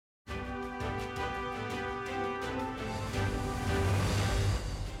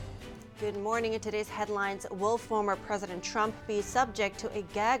Good morning. In today's headlines, will former President Trump be subject to a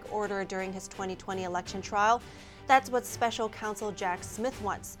gag order during his 2020 election trial? That's what special counsel Jack Smith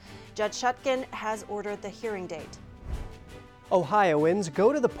wants. Judge Chutkan has ordered the hearing date. Ohioans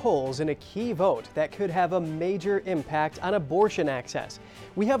go to the polls in a key vote that could have a major impact on abortion access.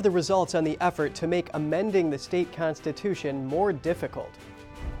 We have the results on the effort to make amending the state constitution more difficult.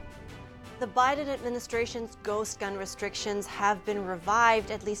 The Biden administration's ghost gun restrictions have been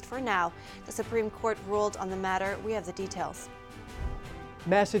revived, at least for now. The Supreme Court ruled on the matter. We have the details.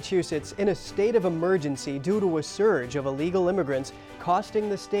 Massachusetts in a state of emergency due to a surge of illegal immigrants,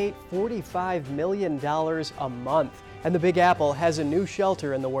 costing the state $45 million a month. And the Big Apple has a new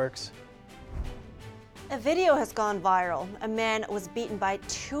shelter in the works. A video has gone viral. A man was beaten by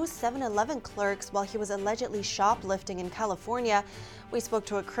two 7-Eleven clerks while he was allegedly shoplifting in California. We spoke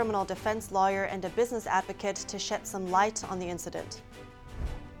to a criminal defense lawyer and a business advocate to shed some light on the incident.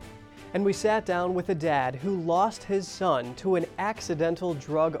 And we sat down with a dad who lost his son to an accidental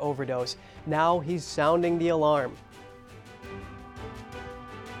drug overdose. Now he's sounding the alarm.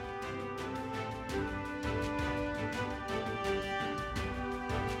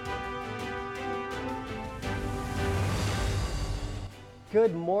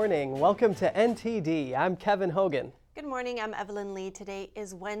 Good morning. Welcome to NTD. I'm Kevin Hogan. Good morning. I'm Evelyn Lee. Today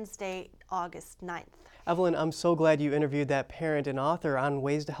is Wednesday, August 9th. Evelyn, I'm so glad you interviewed that parent and author on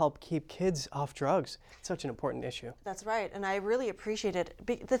ways to help keep kids off drugs. It's such an important issue. That's right, and I really appreciate it.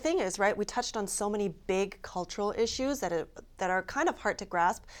 The thing is, right, we touched on so many big cultural issues that are kind of hard to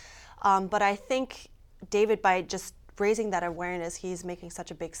grasp, but I think David, by just raising that awareness, he's making such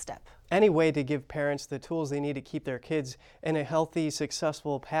a big step. Any way to give parents the tools they need to keep their kids in a healthy,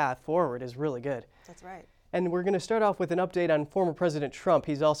 successful path forward is really good. That's right. And we're going to start off with an update on former President Trump.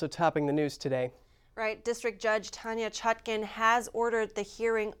 He's also topping the news today. Right. District Judge Tanya Chutkan has ordered the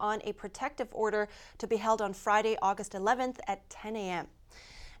hearing on a protective order to be held on Friday, August 11th at 10 a.m.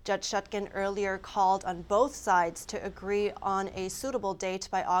 Judge Chutkan earlier called on both sides to agree on a suitable date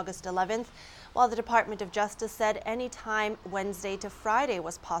by August 11th, while the Department of Justice said any time Wednesday to Friday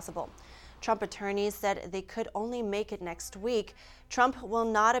was possible. Trump attorneys said they could only make it next week. Trump will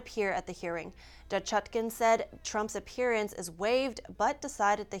not appear at the hearing. Judge Chutkan said Trump's appearance is waived, but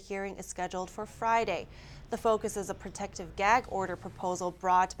decided the hearing is scheduled for Friday. The focus is a protective gag order proposal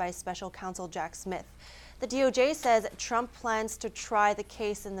brought by special counsel Jack Smith. The DOJ says Trump plans to try the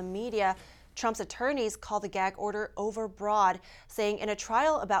case in the media. Trump's attorneys call the gag order overbroad, saying in a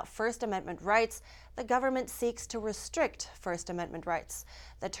trial about First Amendment rights, the government seeks to restrict First Amendment rights.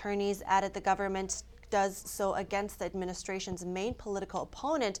 The attorneys added the government does so against the administration's main political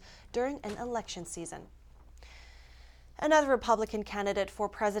opponent during an election season. Another Republican candidate for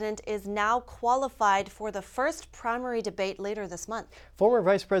president is now qualified for the first primary debate later this month. Former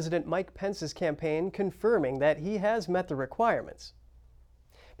Vice President Mike Pence's campaign confirming that he has met the requirements.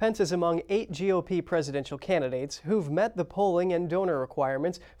 Pence is among 8 GOP presidential candidates who've met the polling and donor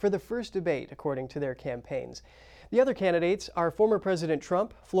requirements for the first debate, according to their campaigns. The other candidates are former President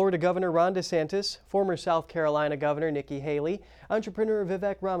Trump, Florida Governor Ron DeSantis, former South Carolina Governor Nikki Haley, entrepreneur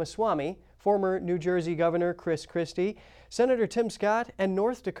Vivek Ramaswamy, former New Jersey Governor Chris Christie, Senator Tim Scott, and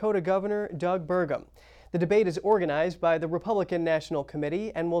North Dakota Governor Doug Burgum. The debate is organized by the Republican National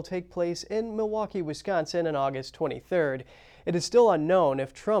Committee and will take place in Milwaukee, Wisconsin on August 23rd. It is still unknown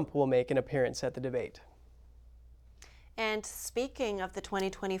if Trump will make an appearance at the debate. And speaking of the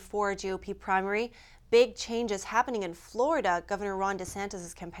 2024 GOP primary, big changes happening in Florida, Governor Ron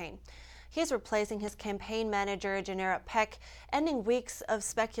DeSantis' campaign. He's replacing his campaign manager, Janera Peck, ending weeks of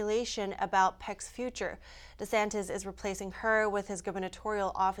speculation about Peck's future. DeSantis is replacing her with his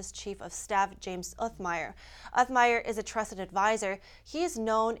gubernatorial office chief of staff, James Othmeyer. Othmeyer is a trusted advisor. He is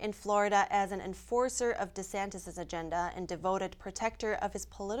known in Florida as an enforcer of DeSantis' agenda and devoted protector of his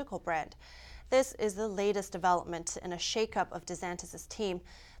political brand. This is the latest development in a shakeup of DeSantis' team.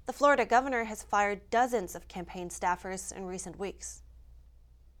 The Florida governor has fired dozens of campaign staffers in recent weeks.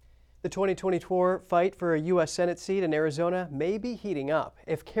 The 2024 fight for a U.S. Senate seat in Arizona may be heating up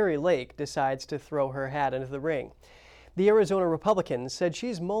if Kari Lake decides to throw her hat into the ring. The Arizona Republican said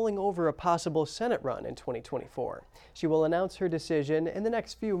she's mulling over a possible Senate run in 2024. She will announce her decision in the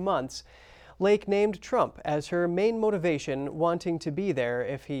next few months. Lake named Trump as her main motivation, wanting to be there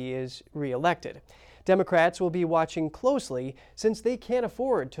if he is reelected. Democrats will be watching closely since they can't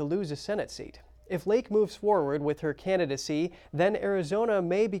afford to lose a Senate seat. If Lake moves forward with her candidacy, then Arizona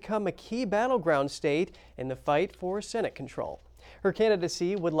may become a key battleground state in the fight for Senate control. Her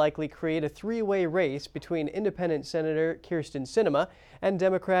candidacy would likely create a three-way race between independent Senator Kyrsten Sinema and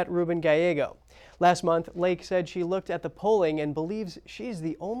Democrat Ruben Gallego. Last month, Lake said she looked at the polling and believes she's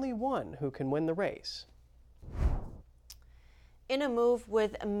the only one who can win the race. In a move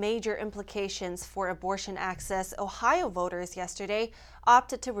with major implications for abortion access, Ohio voters yesterday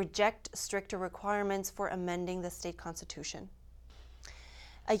opted to reject stricter requirements for amending the state constitution.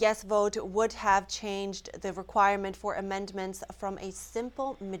 A yes vote would have changed the requirement for amendments from a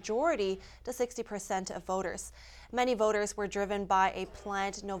simple majority to 60% of voters. Many voters were driven by a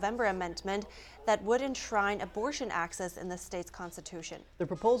planned November amendment that would enshrine abortion access in the state's constitution. The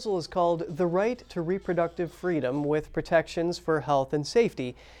proposal is called the Right to Reproductive Freedom with Protections for Health and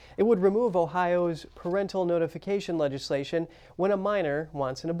Safety. It would remove Ohio's parental notification legislation when a minor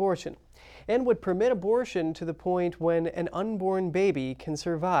wants an abortion, and would permit abortion to the point when an unborn baby can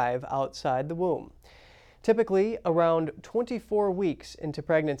survive outside the womb, typically around 24 weeks into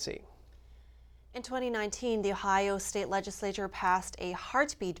pregnancy. In 2019, the Ohio State Legislature passed a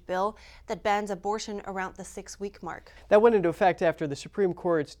heartbeat bill that bans abortion around the 6-week mark. That went into effect after the Supreme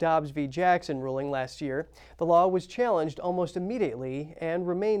Court's Dobbs v. Jackson ruling last year. The law was challenged almost immediately and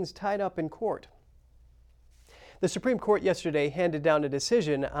remains tied up in court. The Supreme Court yesterday handed down a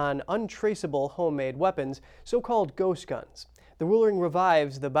decision on untraceable homemade weapons, so-called ghost guns. The ruling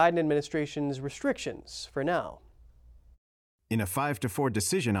revives the Biden administration's restrictions for now. In a 5-4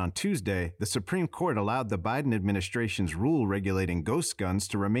 decision on Tuesday, the Supreme Court allowed the Biden administration's rule regulating ghost guns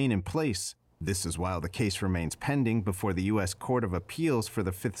to remain in place. This is while the case remains pending before the U.S. Court of Appeals for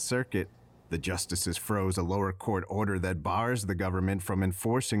the Fifth Circuit. The justices froze a lower court order that bars the government from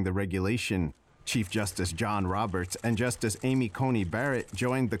enforcing the regulation. Chief Justice John Roberts and Justice Amy Coney Barrett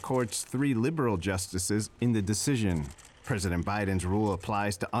joined the court's 3 liberal justices in the decision. President Biden's rule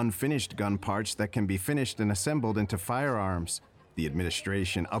applies to unfinished gun parts that can be finished and assembled into firearms. The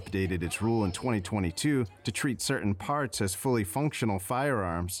administration updated its rule in 2022 to treat certain parts as fully functional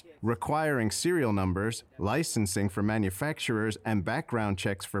firearms, requiring serial numbers, licensing for manufacturers, and background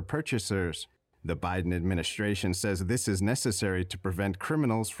checks for purchasers. The Biden administration says this is necessary to prevent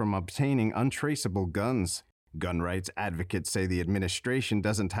criminals from obtaining untraceable guns. Gun rights advocates say the administration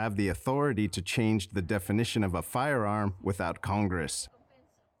doesn't have the authority to change the definition of a firearm without Congress.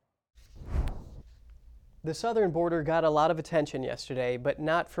 The southern border got a lot of attention yesterday, but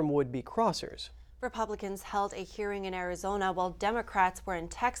not from would-be crossers. Republicans held a hearing in Arizona while Democrats were in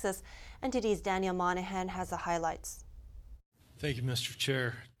Texas. NTD's Daniel Monahan has the highlights. Thank you, Mr.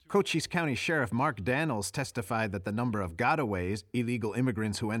 Chair. Cochise County Sheriff Mark Daniels testified that the number of gotaways, illegal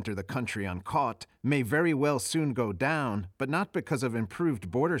immigrants who enter the country uncaught, may very well soon go down, but not because of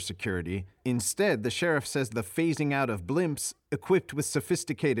improved border security. Instead, the sheriff says the phasing out of blimps equipped with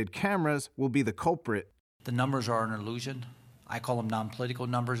sophisticated cameras will be the culprit. The numbers are an illusion. I call them non-political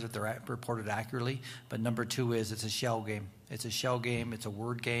numbers if they're reported accurately. But number 2 is it's a shell game. It's a shell game. It's a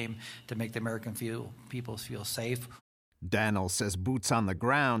word game to make the American people feel safe. Daniels says boots on the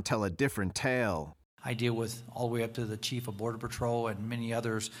ground tell a different tale. I deal with all the way up to the chief of Border Patrol and many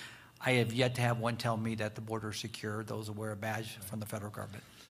others. I have yet to have one tell me that the border is secure, those who wear a badge from the federal government.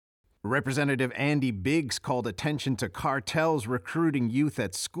 Representative Andy Biggs called attention to cartels recruiting youth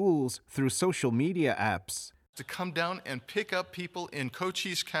at schools through social media apps. To come down and pick up people in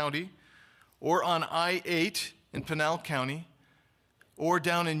Cochise County or on I-8 in Pinal County or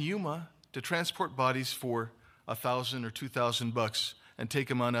down in Yuma to transport bodies for $1,000 or $2,000 and take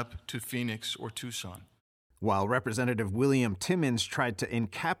them on up to Phoenix or Tucson. While Representative William Timmons tried to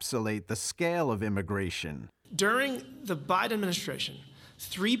encapsulate the scale of immigration. During the Biden administration,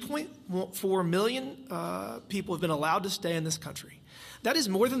 3.4 million people have been allowed to stay in this country. That is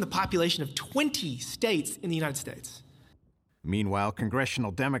more than the population of 20 states in the United States. Meanwhile,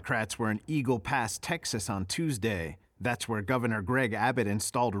 congressional Democrats were in Eagle Pass, Texas on Tuesday. That's where Governor Greg Abbott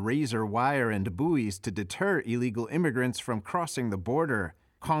installed razor wire and buoys to deter illegal immigrants from crossing the border.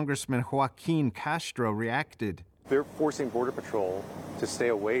 Congressman Joaquin Castro reacted. They're forcing Border Patrol to stay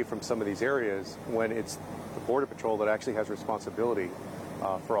away from some of these areas when it's the Border Patrol that actually has responsibility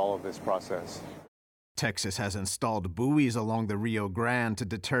for all of this process. Texas has installed buoys along the Rio Grande to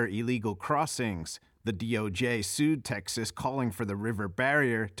deter illegal crossings. The DOJ sued Texas, calling for the river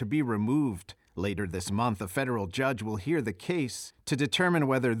barrier to be removed. Later this month, a federal judge will hear the case to determine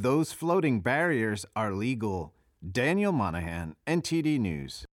whether those floating barriers are legal. Daniel Monahan, NTD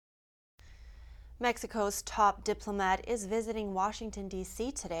News. Mexico's top diplomat is visiting Washington,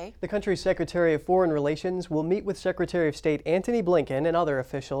 D.C. today. The country's Secretary of Foreign Relations will meet with Secretary of State Antony Blinken and other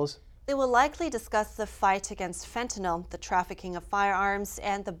officials. They will likely discuss the fight against fentanyl, the trafficking of firearms,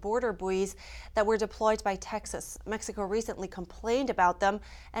 and the border buoys that were deployed by Texas. Mexico recently complained about them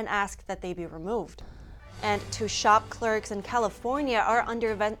and asked that they be removed. And two shop clerks in California are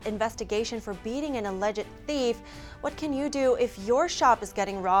under investigation for beating an alleged thief. What can you do if your shop is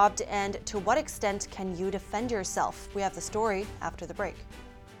getting robbed, and to what extent can you defend yourself? We have the story after the break.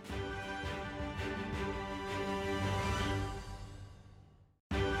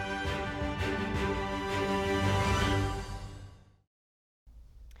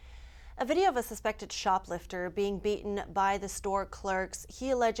 A video of a suspected shoplifter being beaten by the store clerks he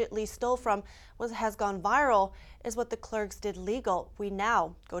allegedly stole from has gone viral. Is what the clerks did legal? We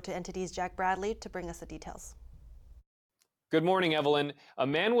now go to NTD's Jack Bradley to bring us the details. Good morning, Evelyn. A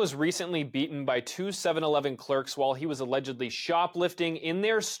man was recently beaten by two 7-Eleven clerks while he was allegedly shoplifting in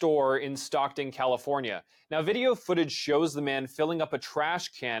their store in Stockton, California. Now, video footage shows the man filling up a trash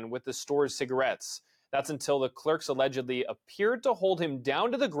can with the store's cigarettes. That's until the clerks allegedly appeared to hold him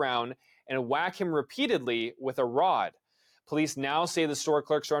down to the ground and whack him repeatedly with a rod. Police now say the store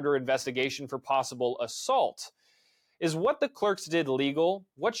clerks are under investigation for possible assault. Is what the clerks did legal?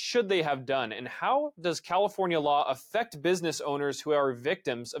 What should they have done? And how does California law affect business owners who are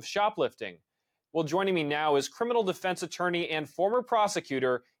victims of shoplifting? Well, joining me now is criminal defense attorney and former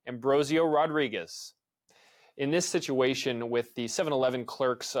prosecutor Ambrosio Rodriguez. In this situation with the 7-Eleven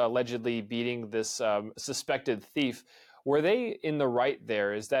clerks allegedly beating this suspected thief, were they in the right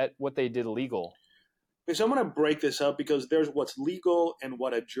there? Is that what they did legal? So I'm going to break this up because there's what's legal and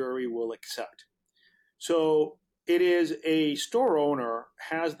what a jury will accept. So it is a store owner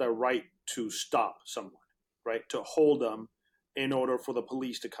has the right to stop someone, right, to hold them in order for the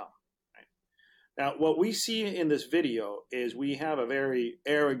police to come. Right? Now, what we see in this video is we have a very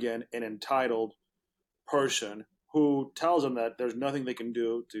arrogant and entitled person who tells them that there's nothing they can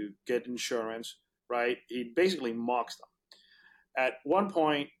do to get insurance, right? He basically mocks them. At one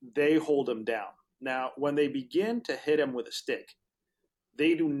point, they hold him down. Now, when they begin to hit him with a stick,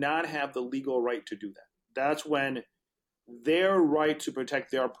 they do not have the legal right to do that. That's when their right to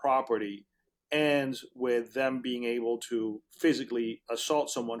protect their property ends with them being able to physically assault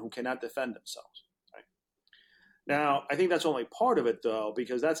someone who cannot defend themselves. Right? Now, I think that's only part of it, though,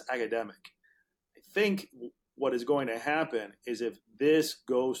 because that's academic. I think what is going to happen is if this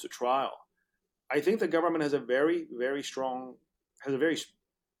goes to trial, I think the government has a very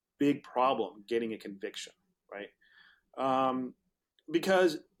big problem getting a conviction, right?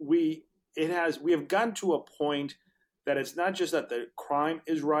 Because we have gotten to a point that it's not just that the crime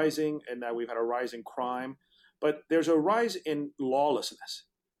is rising and that we've had a rise in crime, but there's a rise in lawlessness,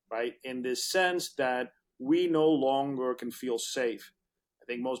 right? In this sense that we no longer can feel safe. I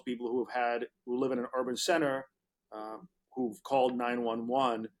think most people who live in an urban center, who've called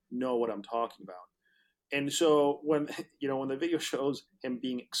 911 know what I'm talking about. And so when the video shows him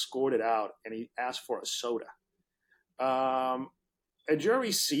being escorted out and he asks for a soda, a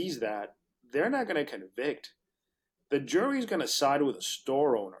jury sees that, they're not going to convict. The jury's going to side with the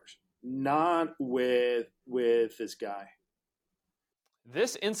store owners, not with this guy.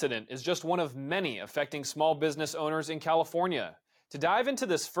 This incident is just one of many affecting small business owners in California. To dive into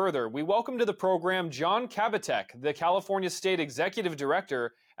this further, we welcome to the program John Kabatek, the California State Executive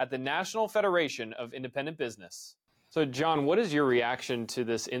Director at the National Federation of Independent Business. So, John, what is your reaction to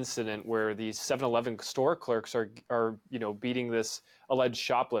this incident where these 7-Eleven store clerks are beating this alleged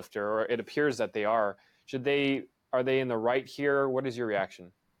shoplifter, or it appears that they are? Are they in the right here? What is your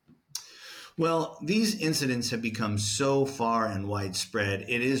reaction? Well, these incidents have become so far and widespread.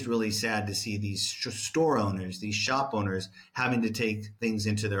 It is really sad to see these store owners, these shop owners, having to take things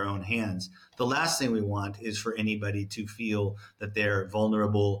into their own hands. The last thing we want is for anybody to feel that they're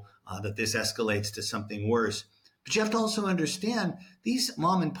vulnerable, that this escalates to something worse. But you have to also understand these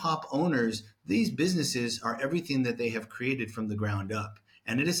mom and pop owners, these businesses are everything that they have created from the ground up,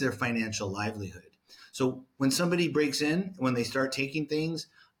 and it is their financial livelihood. So when somebody breaks in, when they start taking things,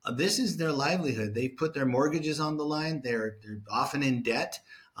 this is their livelihood. They've put their mortgages on the line. They're often in debt.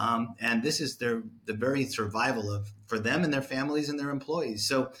 And this is the very survival for them and their families and their employees.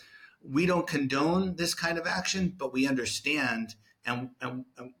 So we don't condone this kind of action, but we understand, and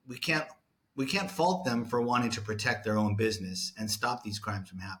we can't fault them for wanting to protect their own business and stop these crimes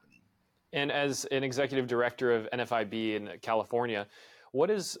from happening. And as an executive director of NFIB in California,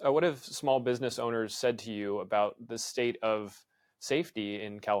 what have small business owners said to you about the state of safety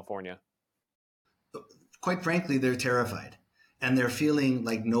in California? Quite frankly, they're terrified, and they're feeling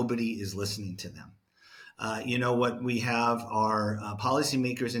like nobody is listening to them. What we have are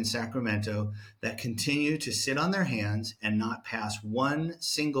policymakers in Sacramento that continue to sit on their hands and not pass one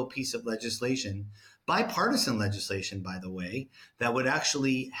single piece of legislation, bipartisan legislation, by the way, that would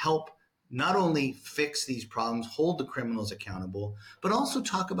actually help not only fix these problems, hold the criminals accountable, but also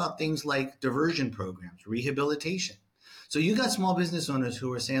talk about things like diversion programs, rehabilitation. So you got small business owners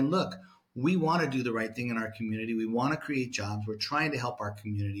who are saying, look, we want to do the right thing in our community. We want to create jobs. We're trying to help our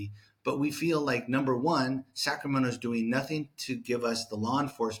community. But we feel like, number one, Sacramento is doing nothing to give us the law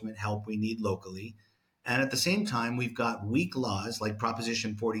enforcement help we need locally. And at the same time, we've got weak laws like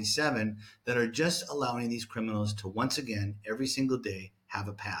Proposition 47 that are just allowing these criminals to once again, every single day, have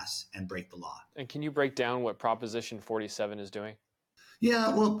a pass and break the law. And can you break down what Proposition 47 is doing?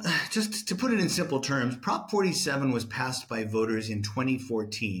 Yeah, well, just to put it in simple terms, Prop 47 was passed by voters in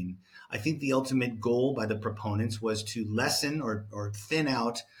 2014. I think the ultimate goal by the proponents was to lessen or thin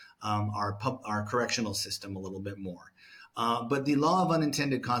out our correctional system a little bit more. But the law of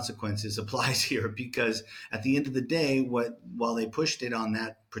unintended consequences applies here because at the end of the day, while they pushed it on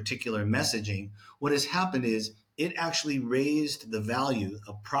that particular messaging, what has happened is it actually raised the value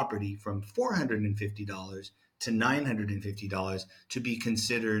of property from $450 to $950 to be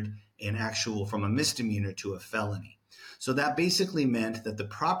considered from a misdemeanor to a felony. So that basically meant that the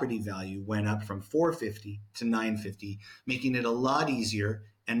property value went up from $450 to $950, making it a lot easier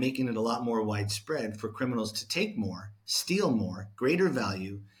and making it a lot more widespread for criminals to take more, steal more, greater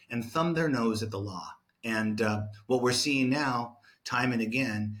value, and thumb their nose at the law. And what we're seeing now, time and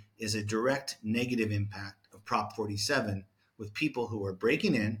again, is a direct negative impact of Prop 47 with people who are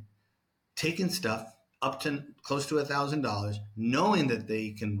breaking in, taking stuff up to close to $1,000, knowing that they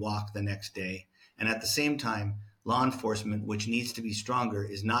can walk the next day. And at the same time, law enforcement, which needs to be stronger,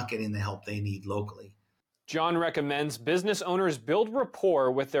 is not getting the help they need locally. John recommends business owners build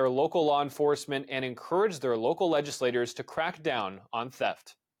rapport with their local law enforcement and encourage their local legislators to crack down on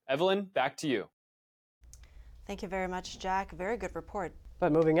theft. Evelyn, back to you. Thank you very much, Jack. Very good report.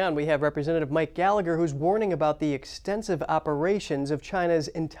 But moving on, we have Representative Mike Gallagher, who's warning about the extensive operations of China's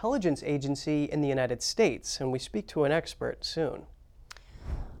intelligence agency in the United States, and we speak to an expert soon.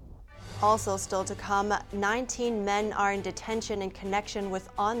 Also still to come, 19 men are in detention in connection with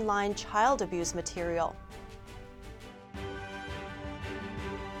online child abuse material.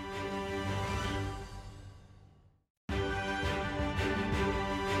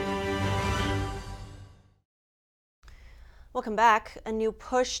 Welcome back. A new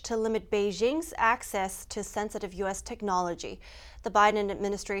push to limit Beijing's access to sensitive U.S. technology. The Biden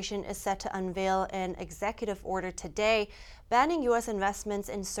administration is set to unveil an executive order today banning U.S. investments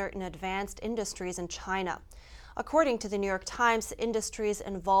in certain advanced industries in China. According to the New York Times, industries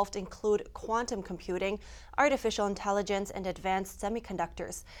involved include quantum computing, artificial intelligence, and advanced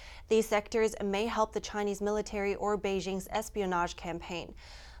semiconductors. These sectors may help the Chinese military or Beijing's espionage campaign.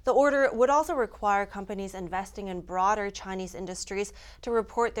 The order would also require companies investing in broader Chinese industries to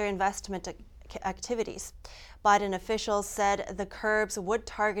report their investment activities. Biden officials said the curbs would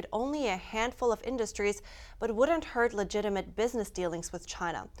target only a handful of industries, but wouldn't hurt legitimate business dealings with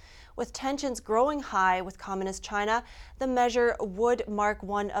China. With tensions growing high with Communist China, the measure would mark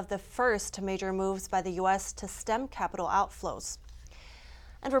one of the first major moves by the U.S. to stem capital outflows.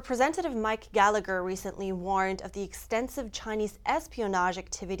 And Representative Mike Gallagher recently warned of the extensive Chinese espionage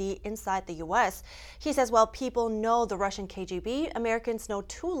activity inside the U.S. He says while people know the Russian KGB, Americans know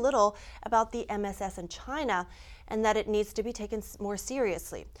too little about the MSS in China, and that it needs to be taken more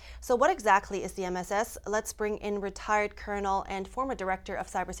seriously. So what exactly is the MSS? Let's bring in retired Colonel and former Director of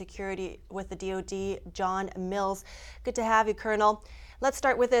Cybersecurity with the DoD, John Mills. Good to have you, Colonel. Let's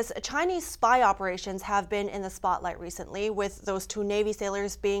start with this. Chinese spy operations have been in the spotlight recently, with those 2 Navy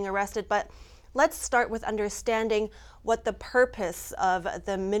sailors being arrested. But let's start with understanding what the purpose of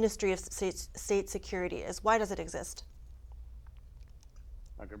the Ministry of State Security is. Why does it exist?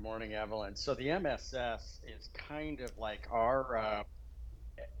 Good morning, Evelyn. So the MSS is kind of like our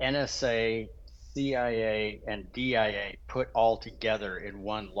NSA, CIA, and DIA put all together in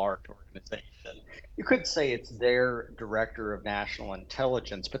one large organization. You could say it's their director of national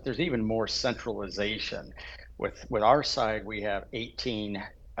intelligence, but there's even more centralization. With our side, we have 18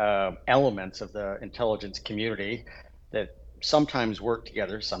 elements of the intelligence community that sometimes work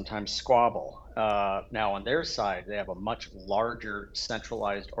together, sometimes squabble. Now on their side, they have a much larger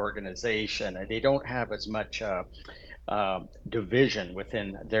centralized organization, and they don't have as much division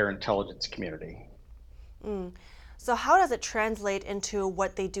within their intelligence community. So how does it translate into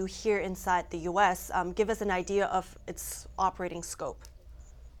what they do here inside the U.S.? Give us an idea of its operating scope.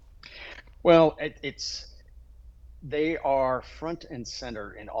 Well, They are front and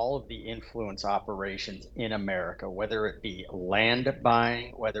center in all of the influence operations in America, whether it be land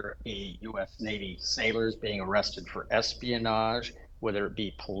buying, whether it be U.S. Navy sailors being arrested for espionage, whether it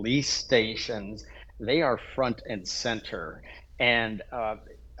be police stations. They are front and center. And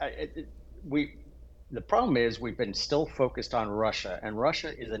the problem is we've been still focused on Russia, and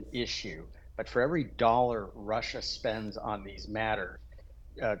Russia is an issue. But for every dollar Russia spends on these matters,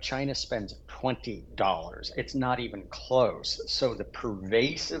 China spends $20. It's not even close. So the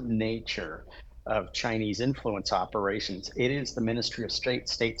pervasive nature of Chinese influence operations, it is the Ministry of State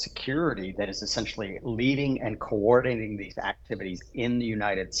Security that is essentially leading and coordinating these activities in the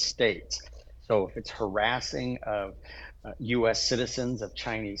United States. So if it's harassing of U.S. citizens of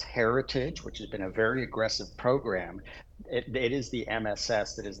Chinese heritage, which has been a very aggressive program, it is the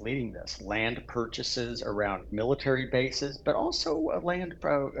MSS that is leading this. Land purchases around military bases, but also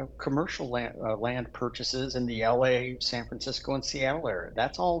commercial land purchases in the LA, San Francisco, and Seattle area.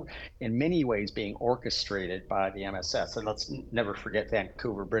 That's all in many ways being orchestrated by the MSS. And let's never forget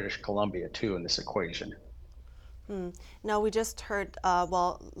Vancouver, British Columbia, too, in this equation. Now, we just heard,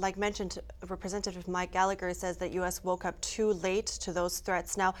 well, like mentioned, Representative Mike Gallagher says that U.S. woke up too late to those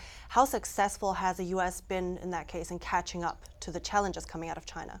threats. Now, how successful has the U.S. been in that case in catching up to the challenges coming out of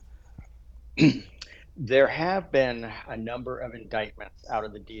China? There have been a number of indictments out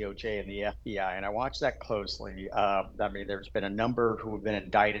of the DOJ and the FBI, and I watched that closely. There's been a number who have been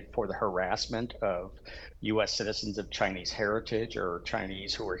indicted for the harassment of U.S. citizens of Chinese heritage or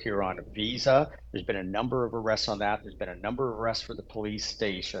Chinese who are here on a visa. There's been a number of arrests on that. There's been a number of arrests for the police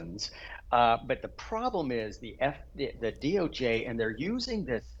stations. But the problem is the DOJ, and they're using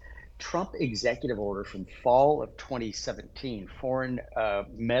this Trump executive order from fall of 2017, foreign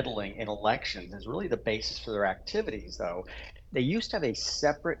meddling in elections, is really the basis for their activities, though. They used to have a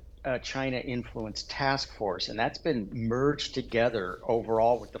separate China influence task force, and that's been merged together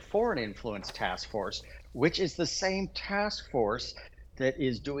overall with the foreign influence task force, which is the same task force that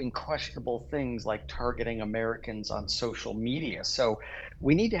is doing questionable things like targeting Americans on social media. So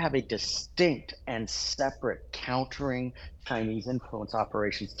we need to have a distinct and separate countering Chinese influence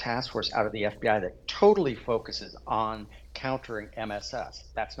operations task force out of the FBI that totally focuses on countering MSS.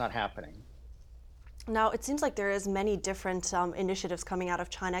 That's not happening. Now, it seems like there is many different initiatives coming out of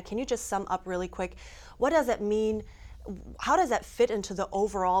China. Can you just sum up really quick? What does that mean? How does that fit into the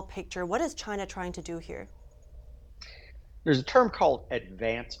overall picture? What is China trying to do here? There's a term called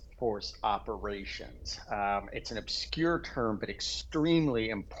advanced force operations. It's an obscure term, but extremely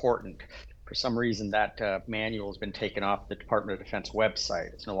important. For some reason, that manual has been taken off the Department of Defense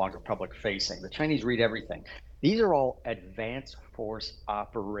website. It's no longer public facing. The Chinese read everything. These are all advanced force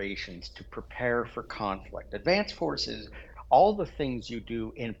operations to prepare for conflict. Advanced force is all the things you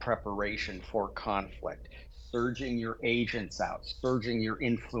do in preparation for conflict. Surging your agents out, surging your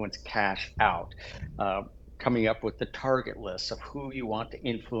influence cash out, coming up with the target lists of who you want to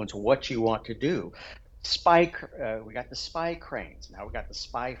influence, what you want to do. We got the spy cranes, now we got the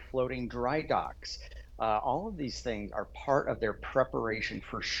spy floating dry docks. All of these things are part of their preparation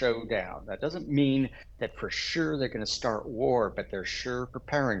for showdown. That doesn't mean that for sure they're going to start war, but they're sure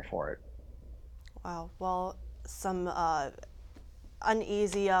preparing for it. Wow, well, some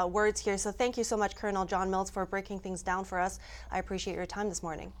uneasy words here. So thank you so much, Colonel John Mills, for breaking things down for us. I appreciate your time this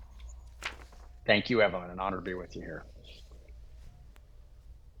morning. Thank you, Evelyn. An honor to be with you here.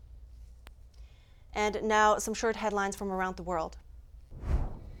 And now some short headlines from around the world.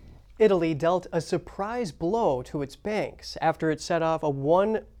 Italy dealt a surprise blow to its banks after it set a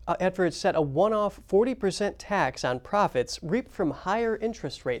one-off 40% tax on profits reaped from higher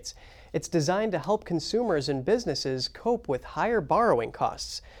interest rates. It's designed to help consumers and businesses cope with higher borrowing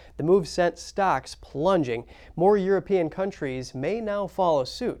costs. The move sent stocks plunging. More European countries may now follow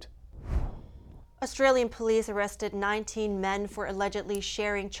suit. Australian police arrested 19 men for allegedly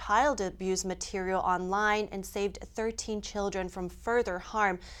sharing child abuse material online and saved 13 children from further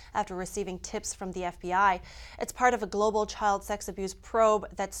harm after receiving tips from the FBI. It's part of a global child sex abuse probe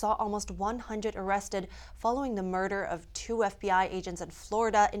that saw almost 100 arrested following the murder of 2 FBI agents in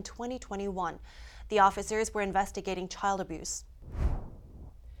Florida in 2021. The officers were investigating child abuse.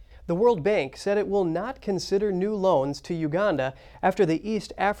 The World Bank said it will not consider new loans to Uganda after the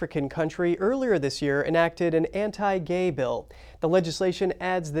East African country earlier this year enacted an anti-gay bill. The legislation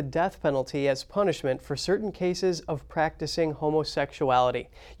adds the death penalty as punishment for certain cases of practicing homosexuality.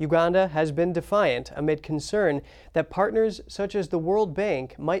 Uganda has been defiant amid concern that partners such as the World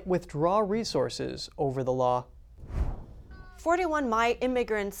Bank might withdraw resources over the law. 41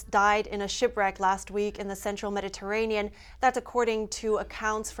 immigrants died in a shipwreck last week in the central Mediterranean. That's according to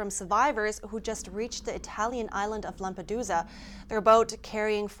accounts from survivors who just reached the Italian island of Lampedusa. Their boat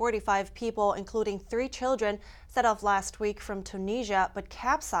carrying 45 people, including 3 children, set off last week from Tunisia but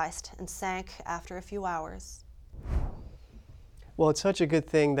capsized and sank after a few hours. Well, it's such a good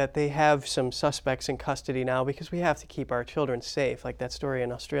thing that they have some suspects in custody now, because we have to keep our children safe, like that story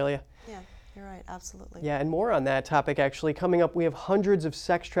in Australia. Yeah. You're right, absolutely. Yeah, and more on that topic actually. Coming up, we have hundreds of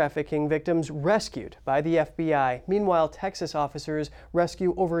sex trafficking victims rescued by the FBI. Meanwhile, Texas officers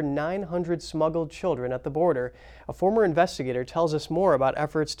rescue over 900 smuggled children at the border. A former investigator tells us more about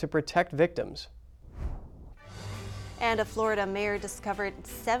efforts to protect victims. And a Florida mayor discovered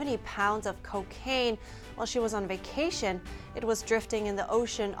 70 pounds of cocaine while she was on vacation. It was drifting in the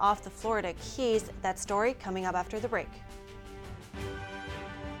ocean off the Florida Keys. That story coming up after the break.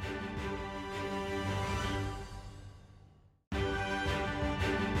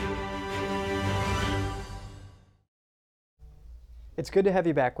 It's good to have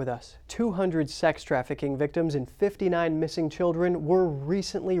you back with us. 200 sex trafficking victims and 59 missing children were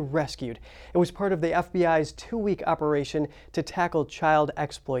recently rescued. It was part of the FBI's 2-week operation to tackle child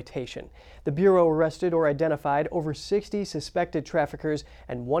exploitation. The Bureau arrested or identified over 60 suspected traffickers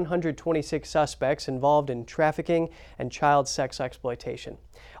and 126 suspects involved in trafficking and child sex exploitation.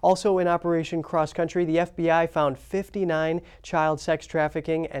 Also in Operation Cross Country, the FBI found 59 child sex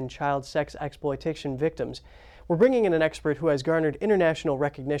trafficking and child sex exploitation victims. We're bringing in an expert who has garnered international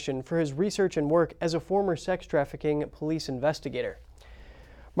recognition for his research and work as a former sex trafficking police investigator.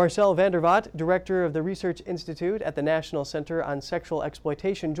 Marcel van der Vaart, director of the Research Institute at the National Center on Sexual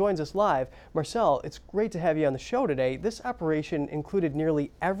Exploitation, joins us live. Marcel, it's great to have you on the show today. This operation included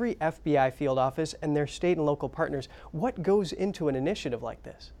nearly every FBI field office and their state and local partners. What goes into an initiative like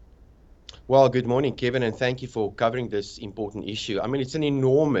this? Well, good morning, Kevin, and thank you for covering this important issue. I mean, it's an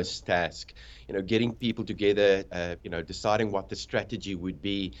enormous task, getting people together, deciding what the strategy would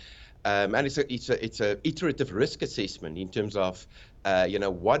be. And it's a iterative risk assessment in terms of,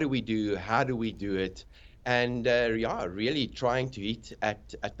 what do we do, how do we do it, and really trying to hit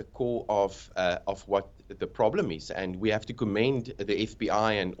at the core of what the problem is. And we have to commend the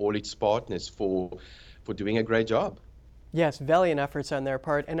FBI and all its partners for doing a great job. Yes, valiant efforts on their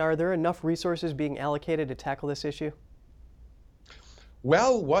part. And are there enough resources being allocated to tackle this issue?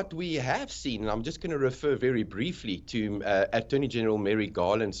 Well, what we have seen, and I'm just going to refer very briefly to Attorney General Merrick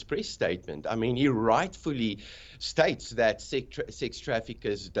Garland's press statement. I mean, he rightfully states that sex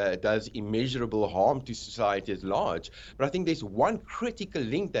traffickers does immeasurable harm to society at large. But I think there's one critical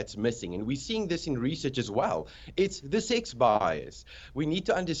link that's missing, and we're seeing this in research as well. It's the sex buyers. We need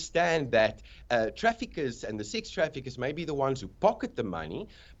to understand that traffickers and the sex traffickers may be the ones who pocket the money,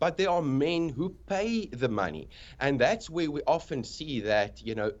 but there are men who pay the money. And that's where we often see that,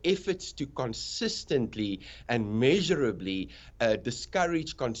 efforts to consistently and measurably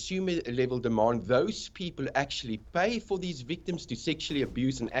discourage consumer level demand, those people actually pay for these victims to sexually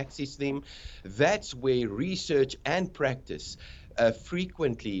abuse and access them. That's where research and practice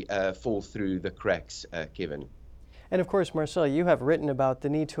frequently fall through the cracks, Kevin. And of course, Marcel, you have written about the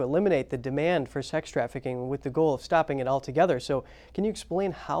need to eliminate the demand for sex trafficking with the goal of stopping it altogether. So can you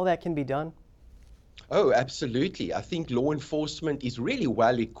explain how that can be done? Oh, absolutely. I think law enforcement is really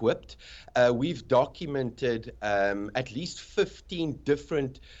well equipped. We've documented at least 15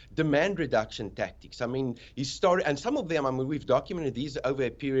 different demand reduction tactics. I mean, and some of them, we've documented these over a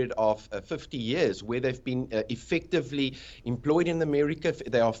period of 50 years where they've been effectively employed in America.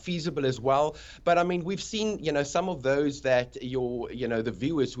 They are feasible as well. But I mean, we've seen, some of those that the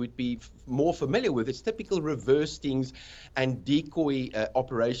viewers would be more familiar with. It's typical reverse stings and decoy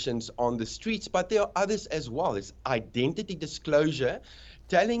operations on the streets, but there are others as well. It's identity disclosure,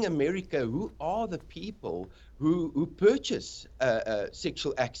 telling America who are the people who purchase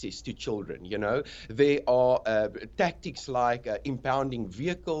sexual access to children. There are tactics like impounding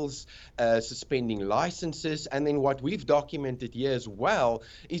vehicles, suspending licenses, and then what we've documented here as well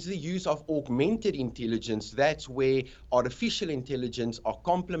is the use of augmented intelligence. That's where artificial intelligence are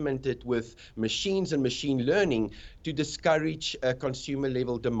complemented with machines and machine learning to discourage consumer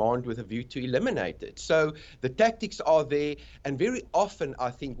level demand with a view to eliminate it. So the tactics are there, and very often I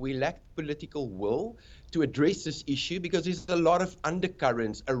think we lack political will to address this issue because there's a lot of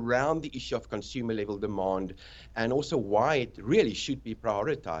undercurrents around the issue of consumer level demand and also why it really should be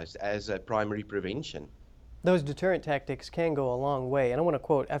prioritized as a primary prevention. Those deterrent tactics can go a long way, and I want to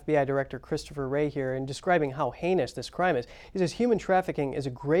quote FBI Director Christopher Wray here in describing how heinous this crime is. He says human trafficking is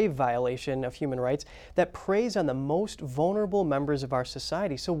a grave violation of human rights that preys on the most vulnerable members of our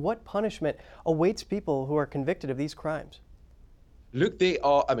society. So what punishment awaits people who are convicted of these crimes? Look, there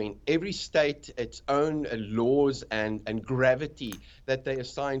are, I mean, every state its own laws and gravity that they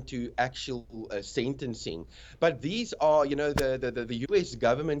assign to actual sentencing. But these are, you know, the US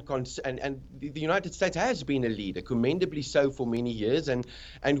government and the United States has been a leader, commendably so for many years. And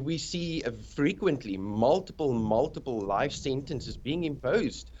we see frequently multiple life sentences being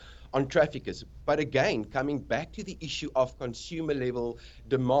imposed on traffickers. But again, coming back to the issue of consumer level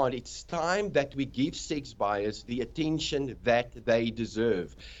demand, it's time that we give sex buyers the attention that they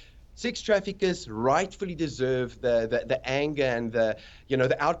deserve. Sex traffickers rightfully deserve the anger and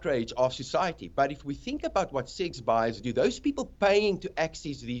the outrage of society. But if we think about what sex buyers do, those people paying to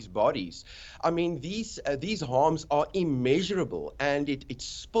access these bodies, I mean, these harms are immeasurable, and it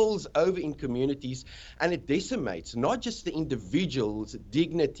spills over in communities, and it decimates not just the individual's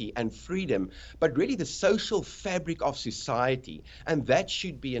dignity and freedom, but really the social fabric of society. And that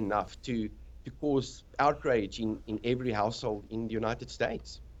should be enough to cause outrage in every household in the United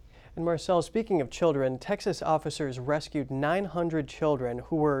States. And Marcel, speaking of children, Texas officers rescued 900 children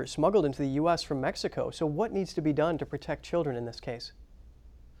who were smuggled into the U.S. from Mexico. So what needs to be done to protect children in this case?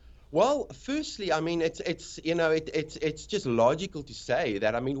 Well, firstly, I mean, it's just logical to say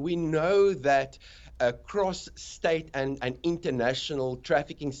that, I mean, we know that cross-state and international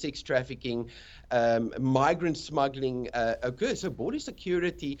trafficking, sex trafficking, migrant smuggling occurs. So border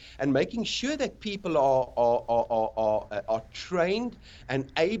security and making sure that people are trained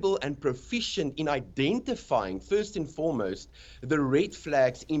and able and proficient in identifying, first and foremost, the red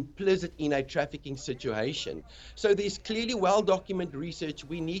flags implicit in a trafficking situation. So there's clearly well-documented research.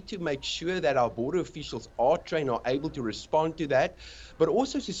 We need to make sure that our border officials are trained, are able to respond to that, but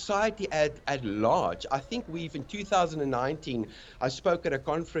also society at large. I think in 2019, I spoke at a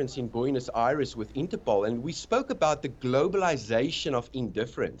conference in Buenos Aires with Interpol, and we spoke about the globalization of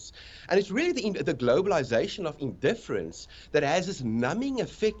indifference. And it's really the globalization of indifference that has this numbing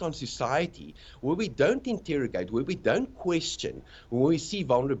effect on society, where we don't interrogate, where we don't question, when we see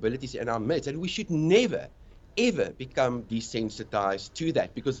vulnerabilities in our midst. And we should never, ever become desensitized to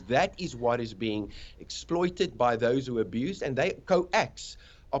that, because that is what is being exploited by those who abuse, and they coax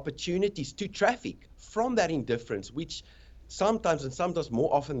opportunities to traffic from that indifference, which sometimes, and sometimes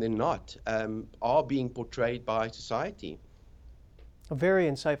more often than not, are being portrayed by society. A very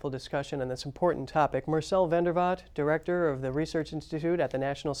insightful discussion on this important topic. Marcel Vandervaart, Director of the Research Institute at the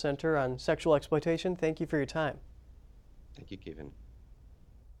National Center on Sexual Exploitation, thank you for your time. Thank you, Kevin.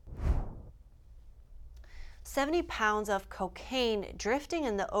 70 pounds of cocaine drifting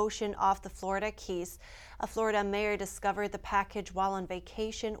in the ocean off the Florida Keys. A Florida mayor discovered the package while on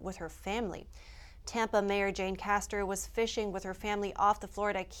vacation with her family. Tampa Mayor Jane Castor was fishing with her family off the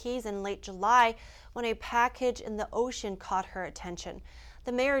Florida Keys in late July when a package in the ocean caught her attention.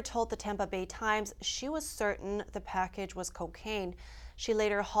 The mayor told the Tampa Bay Times she was certain the package was cocaine. She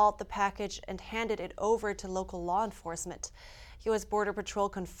later hauled the package and handed it over to local law enforcement. U.S. Border Patrol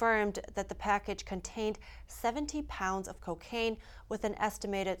confirmed that the package contained 70 pounds of cocaine with an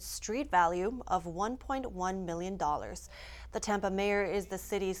estimated street value of $1.1 million. The Tampa mayor is the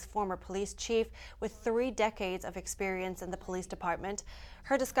city's former police chief with 3 decades of experience in the police department.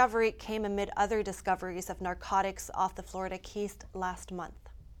 Her discovery came amid other discoveries of narcotics off the Florida Keys last month.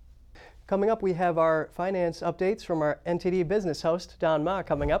 Coming up, we have our finance updates from our NTD business host, Don Ma,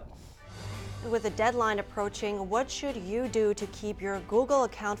 coming up. With the deadline approaching, what should you do to keep your Google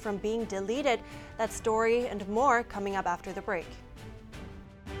account from being deleted? That story and more coming up after the break.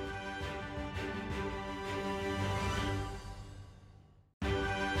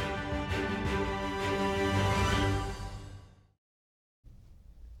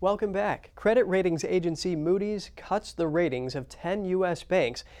 Welcome back. Credit ratings agency Moody's cuts the ratings of 10 U.S.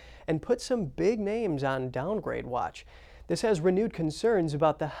 banks and puts some big names on downgrade watch. This has renewed concerns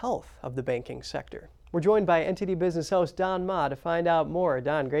about the health of the banking sector. We're joined by NTD business host Don Ma to find out more.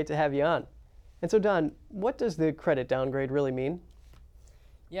 Don, great to have you on. And so Don, what does the credit downgrade really mean?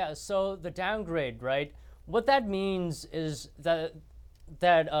 Yeah, so the downgrade, right? What that means is that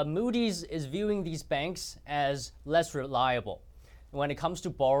Moody's is viewing these banks as less reliable when it comes to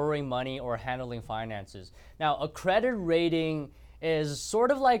borrowing money or handling finances. Now, a credit rating is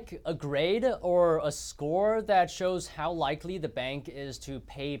sort of like a grade or a score that shows how likely the bank is to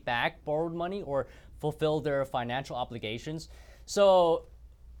pay back borrowed money or fulfill their financial obligations. So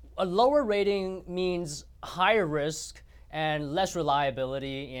a lower rating means higher risk and less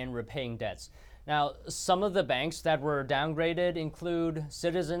reliability in repaying debts. Now, some of the banks that were downgraded include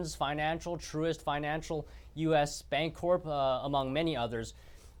Citizens Financial, Truist Financial, U.S. Bancorp, among many others.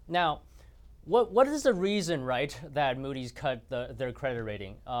 Now, What is the reason, right, that Moody's cut their credit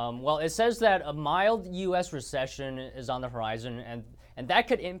rating? Well, it says that a mild U.S. recession is on the horizon, and that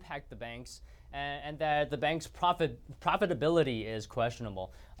could impact the banks, and that the bank's profitability is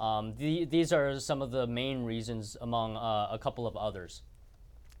questionable. These are some of the main reasons among a couple of others.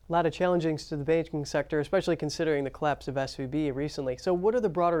 A lot of challenges to the banking sector, especially considering the collapse of SVB recently. So what are the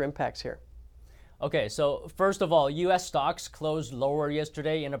broader impacts here? Okay, so first of all, U.S. stocks closed lower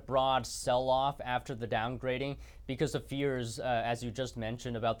yesterday in a broad sell-off after the downgrading because of fears, as you just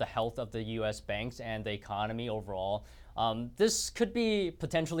mentioned, about the health of the U.S. banks and the economy overall. This could be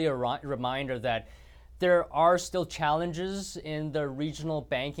potentially a reminder that there are still challenges in the regional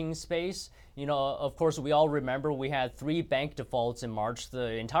banking space. You know, of course, we all remember we had 3 bank defaults in March.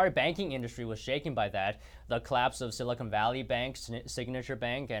 The entire banking industry was shaken by that. The collapse of Silicon Valley Bank, Signature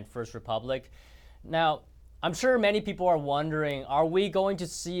Bank, and First Republic. Now, I'm sure many people are wondering, are we going to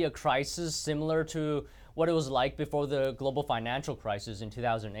see a crisis similar to what it was like before the global financial crisis in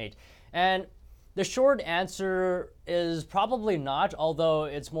 2008? And the short answer is probably not, although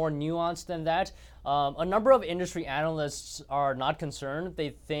it's more nuanced than that. A number of industry analysts are not concerned. They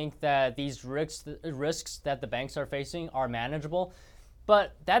think that these risks that the banks are facing are manageable.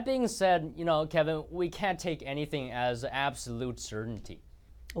 But that being said, you know, Kevin, we can't take anything as absolute certainty.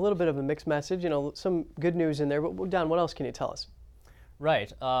 A little bit of a mixed message, you know, some good news in there, but Don, what else can you tell us?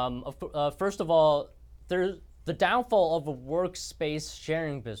 Right. First of all, there's the downfall of a workspace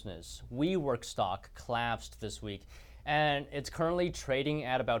sharing business. WEWORK stock collapsed this week, and it's currently trading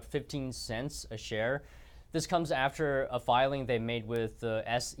at about 15 cents a share. This comes after a filing they made with the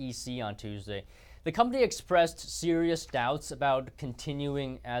SEC on Tuesday. The company expressed serious doubts about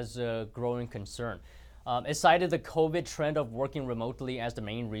continuing as a growing concern. It cited the COVID trend of working remotely as the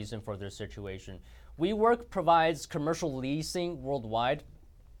main reason for their situation. WeWork provides commercial leasing worldwide.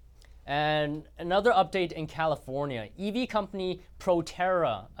 And another update in California, EV company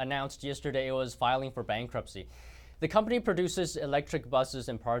Proterra announced yesterday it was filing for bankruptcy. The company produces electric buses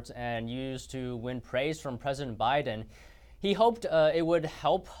and parts and used to win praise from President Biden. He hoped it would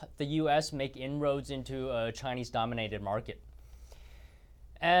help the U.S. make inroads into a Chinese-dominated market.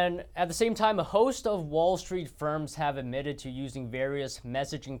 And at the same time, a host of Wall Street firms have admitted to using various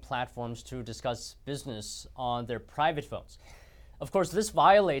messaging platforms to discuss business on their private phones. Of course, this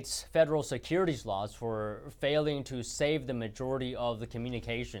violates federal securities laws for failing to save the majority of the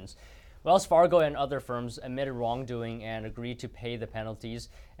communications. Wells Fargo and other firms admitted wrongdoing and agreed to pay the penalties,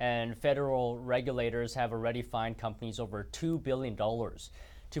 and federal regulators have already fined companies over $2 billion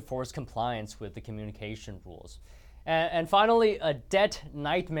to force compliance with the communication rules. And finally, a debt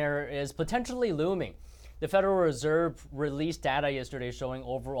nightmare is potentially looming. The Federal Reserve released data yesterday showing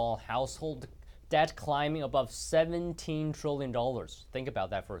overall household debt climbing above $17 trillion. Think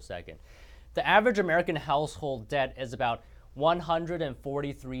about that for a second. The average American household debt is about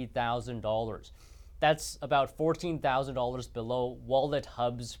 $143,000. That's about $14,000 below Wallet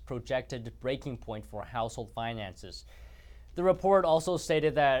Hub's projected breaking point for household finances. The report also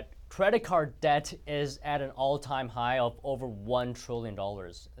stated that credit card debt is at an all-time high of over $1 trillion.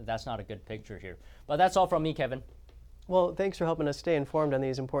 That's not a good picture here. But that's all from me, Kevin. Well, thanks for helping us stay informed on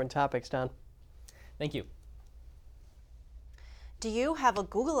these important topics, Don. Thank you. Do you have a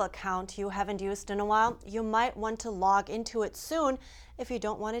Google account you haven't used in a while? You might want to log into it soon if you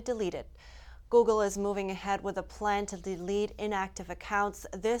don't want to delete it. Google is moving ahead with a plan to delete inactive accounts.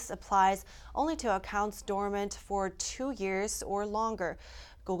 This applies only to accounts dormant for 2 years or longer.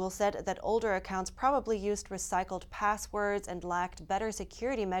 Google said that older accounts probably used recycled passwords and lacked better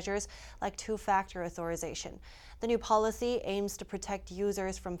security measures like two-factor authorization. The new policy aims to protect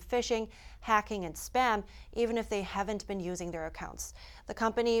users from phishing, hacking, and spam, even if they haven't been using their accounts. The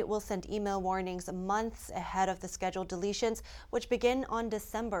company will send email warnings months ahead of the scheduled deletions, which begin on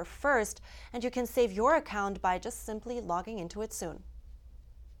December 1st, and you can save your account by just simply logging into it soon.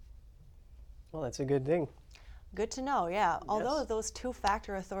 Well, that's a good thing. Good to know, yeah. Yes. Although those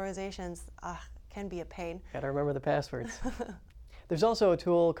two-factor authorizations can be a pain. Gotta remember the passwords. There's also a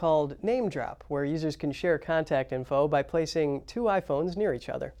tool called Name Drop, where users can share contact info by placing 2 iPhones near each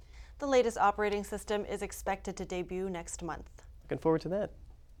other. The latest operating system is expected to debut next month. Looking forward to that.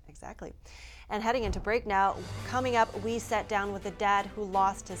 Exactly. And heading into break now, coming up, we sat down with a dad who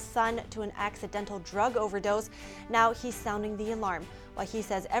lost his son to an accidental drug overdose. Now he's sounding the alarm, while he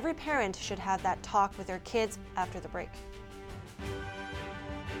says every parent should have that talk with their kids after the break.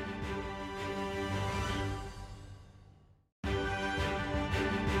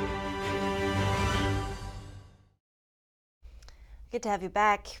 Good to have you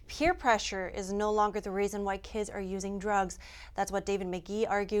back. Peer pressure is no longer the reason why kids are using drugs. That's what David McGee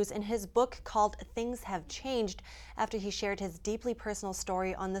argues in his book called Things Have Changed. After he shared his deeply personal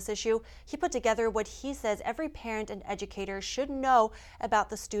story on this issue, he put together what he says every parent and educator should know about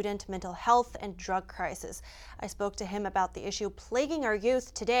the student mental health and drug crisis. I spoke to him about the issue plaguing our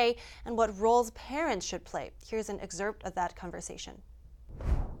youth today and what roles parents should play. Here's an excerpt of that conversation.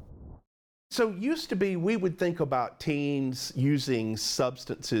 So used to be, we would think about teens using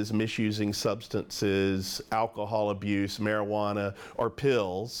substances, misusing substances, alcohol abuse, marijuana, or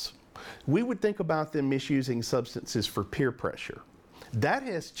pills. We would think about them misusing substances for peer pressure. That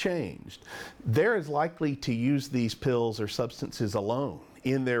has changed. They're as likely to use these pills or substances alone,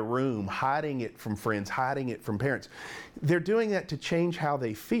 in their room, hiding it from friends, hiding it from parents. They're doing that to change how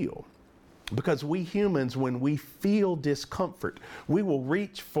they feel. Because we humans, when we feel discomfort, we will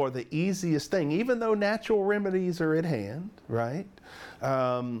reach for the easiest thing, even though natural remedies are at hand, right?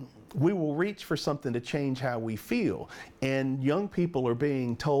 We will reach for something to change how we feel. And young people are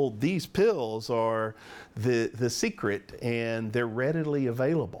being told these pills are the secret, and they're readily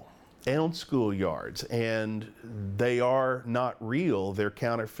available on schoolyards, and they are not real, they're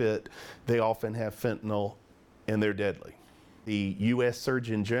counterfeit, they often have fentanyl, and they're deadly. The U.S.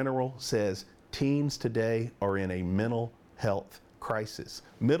 Surgeon General says teens today are in a mental health crisis.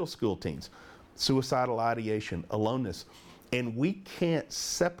 Middle school teens, suicidal ideation, aloneness, and we can't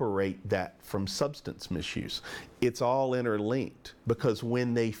separate that from substance misuse. It's all interlinked, because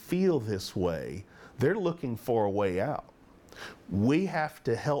when they feel this way, they're looking for a way out. We have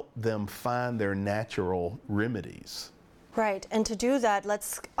to help them find their natural remedies. Right, and to do that,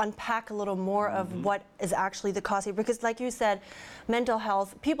 let's unpack a little more of what is actually the cause here, because like you said, mental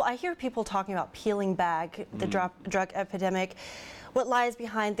health, I hear people talking about peeling back the drug epidemic. What lies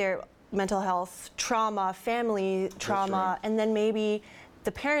behind their mental health? Trauma, family trauma, right. And then maybe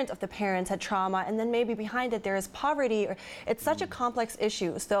the parent of the parents had trauma, and then maybe behind it there is poverty. It's such a complex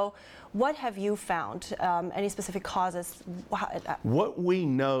issue. So what have you found? Any specific causes? What we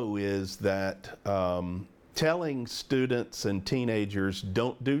know is that telling students and teenagers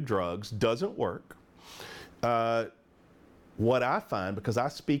don't do drugs doesn't work. What I find, because I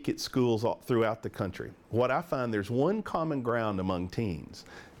speak at schools all throughout the country, what I find, there's one common ground among teens.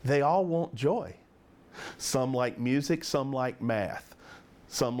 They all want joy. Some like music, some like math.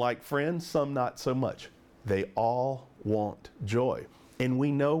 Some like friends, some not so much. They all want joy. And we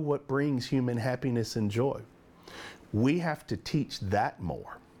know what brings human happiness and joy. We have to teach that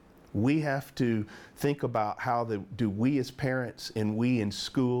more. We have to think about how do we as parents and we in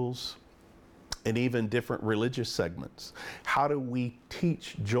schools and even different religious segments, how do we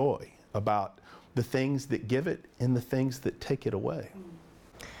teach joy about the things that give it and the things that take it away?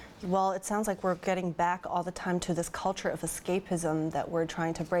 Well, it sounds like we're getting back all the time to this culture of escapism that we're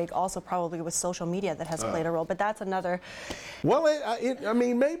trying to break, also probably with social media that has played a role, but that's another. Well, I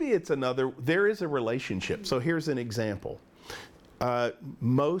mean, maybe it's another, there is a relationship. So here's an example.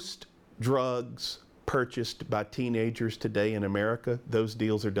 Most drugs purchased by teenagers today in America, those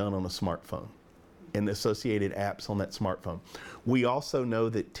deals are done on a smartphone and associated apps on that smartphone. We also know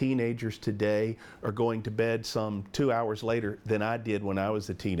that teenagers today are going to bed some 2 hours later than I did when I was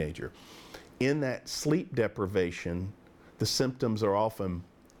a teenager. In that sleep deprivation, the symptoms are often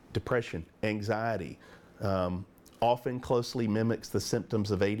depression, anxiety, often closely mimics the symptoms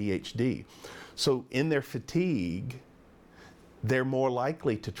of ADHD. So in their fatigue, they're more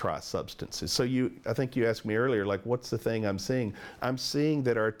likely to try substances. So I think you asked me earlier, like, what's the thing I'm seeing? I'm seeing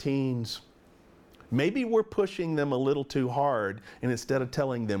that our teens, maybe we're pushing them a little too hard, and instead of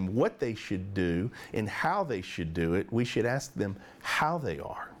telling them what they should do and how they should do it, we should ask them how they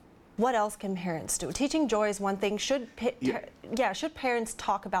are. What else can parents do? Teaching joy is one thing. Should parents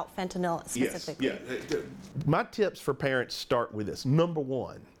talk about fentanyl specifically? Yes, yeah. My tips for parents start with this. Number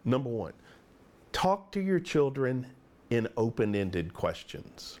one, talk to your children in open-ended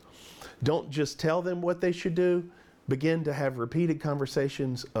questions. Don't just tell them what they should do. Begin to have repeated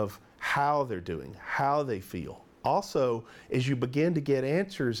conversations of how they're doing, how they feel. Also, as you begin to get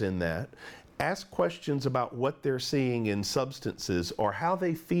answers in that, ask questions about what they're seeing in substances or how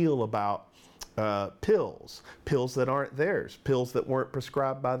they feel about pills that aren't theirs, pills that weren't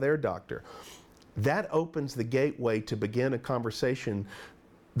prescribed by their doctor. That opens the gateway to begin a conversation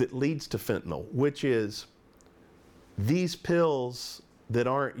that leads to fentanyl, which is, these pills that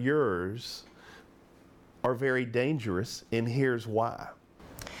aren't yours are very dangerous, and here's why.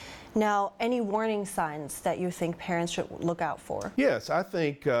 Now, any warning signs that you think parents should look out for? Yes, I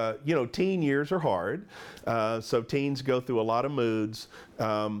think, teen years are hard. So teens go through a lot of moods.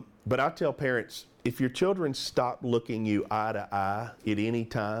 But I tell parents, if your children stop looking you eye to eye at any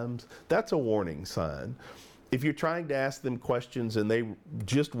times, that's a warning sign. If you're trying to ask them questions and they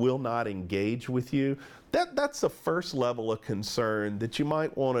just will not engage with you, that's the first level of concern that you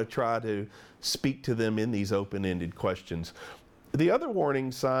might want to try to speak to them in these open-ended questions. The other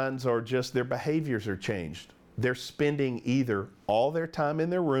warning signs are just their behaviors are changed. They're spending either all their time in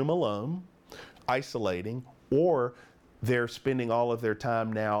their room alone, isolating, or they're spending all of their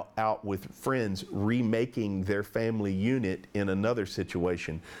time now out with friends, remaking their family unit in another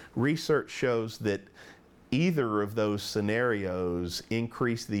situation. Research shows that either of those scenarios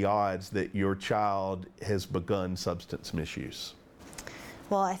increase the odds that your child has begun substance misuse.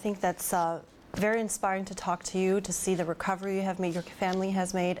 Well, I think that's very inspiring to talk to you, to see the recovery you have made, your family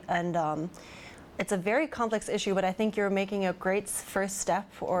has made, and it's a very complex issue, but I think you're making a great first step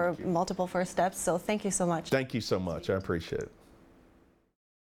or multiple first steps, so thank you so much. Thank you so much. I appreciate it.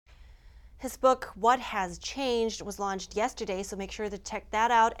 His book, What Has Changed, was launched yesterday, so make sure to check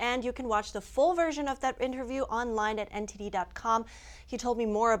that out. And you can watch the full version of that interview online at ntd.com. He told me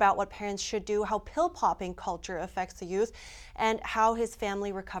more about what parents should do, how pill-popping culture affects the youth, and how his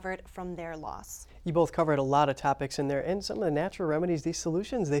family recovered from their loss. You both covered a lot of topics in there, and some of the natural remedies, these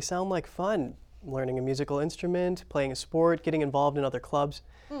solutions, they sound like fun. Learning a musical instrument, playing a sport, getting involved in other clubs.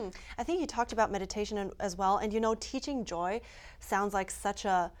 I think you talked about meditation as well, and teaching joy sounds like such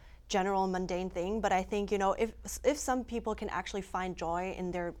a general mundane thing, but I think if some people can actually find joy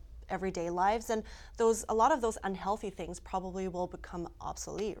in their everyday lives, then a lot of those unhealthy things probably will become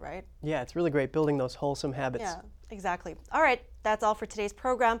obsolete, right? Yeah, it's really great building those wholesome habits. Yeah, exactly. All right, that's all for today's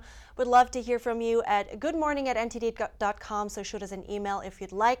program. Would love to hear from you at goodmorning@ntd.com, so shoot us an email if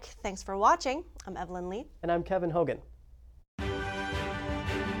you'd like. Thanks for watching. I'm Evelyn Lee. And I'm Kevin Hogan.